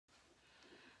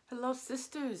Hello,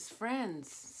 sisters,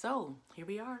 friends. So, here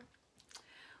we are.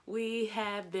 We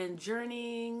have been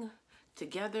journeying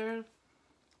together,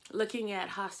 looking at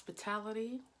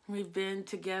hospitality. We've been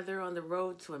together on the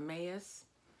road to Emmaus.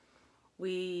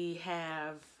 We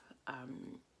have,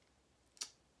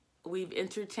 we've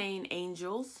entertained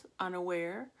angels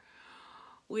unaware.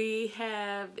 We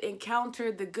have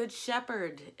encountered the Good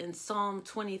Shepherd in Psalm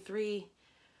 23.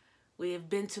 We have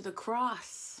been to the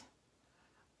cross,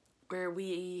 where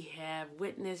we have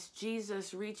witnessed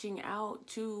Jesus reaching out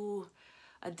to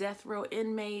a death row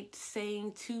inmate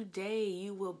saying, "Today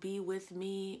you will be with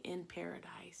me in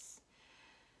paradise."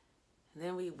 And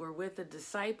then we were with the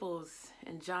disciples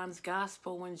in John's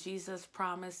gospel when Jesus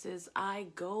promises, "I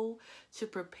go to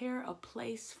prepare a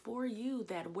place for you,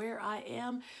 that where I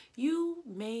am, you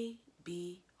may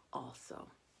be also."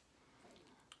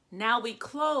 Now we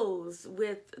close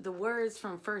with the words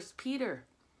from 1 Peter.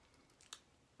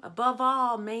 Above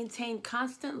all, maintain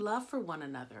constant love for one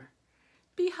another.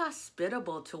 Be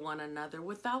hospitable to one another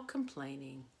without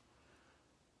complaining.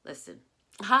 Listen,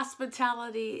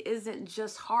 hospitality isn't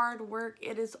just hard work,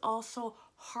 it is also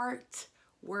heart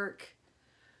work.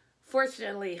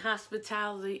 Fortunately,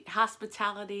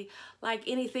 hospitality, like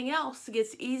anything else,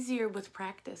 gets easier with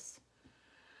practice.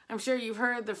 I'm sure you've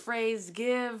heard the phrase,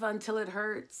 "give until it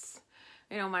hurts."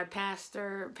 You know, my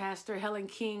Pastor Helen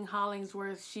King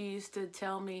Hollingsworth, she used to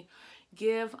tell me,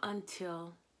 "Give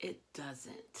until it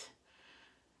doesn't."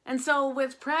 And so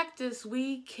with practice,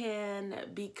 we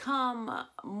can become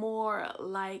more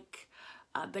like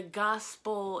the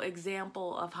gospel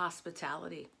example of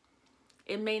hospitality.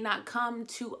 It may not come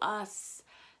to us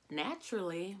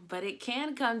naturally, but it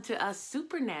can come to us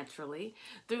supernaturally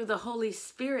through the Holy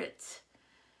Spirit.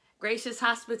 Gracious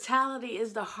hospitality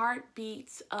is the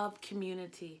heartbeats of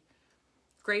community.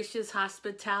 Gracious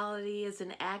hospitality is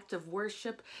an act of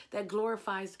worship that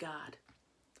glorifies God.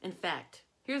 In fact,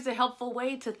 here's a helpful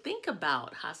way to think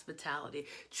about hospitality.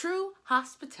 True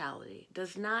hospitality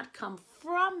does not come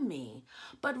from me,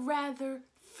 but rather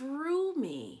through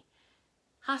me.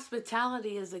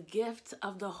 Hospitality is a gift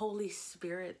of the Holy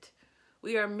Spirit.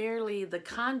 We are merely the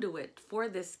conduit for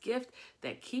this gift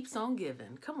that keeps on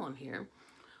giving. Come on here.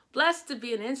 Blessed to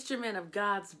be an instrument of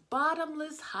God's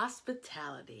bottomless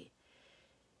hospitality.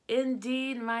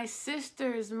 Indeed, my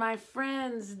sisters, my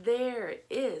friends, there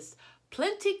is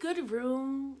plenty good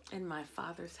room in my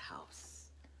Father's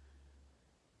house.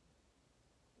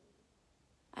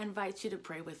 I invite you to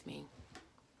pray with me.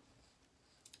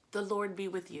 The Lord be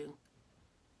with you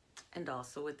and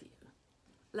also with you.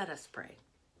 Let us pray.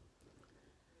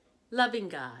 Loving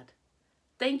God,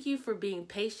 thank you for being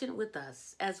patient with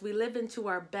us as we live into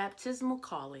our baptismal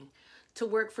calling to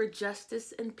work for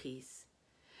justice and peace.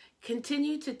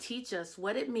 Continue to teach us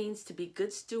what it means to be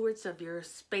good stewards of your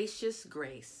spacious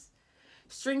grace.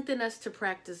 Strengthen us to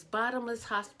practice bottomless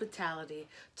hospitality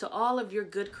to all of your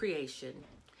good creation.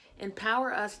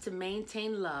 Empower us to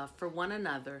maintain love for one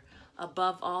another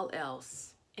above all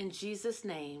else. In Jesus'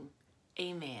 name,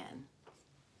 amen.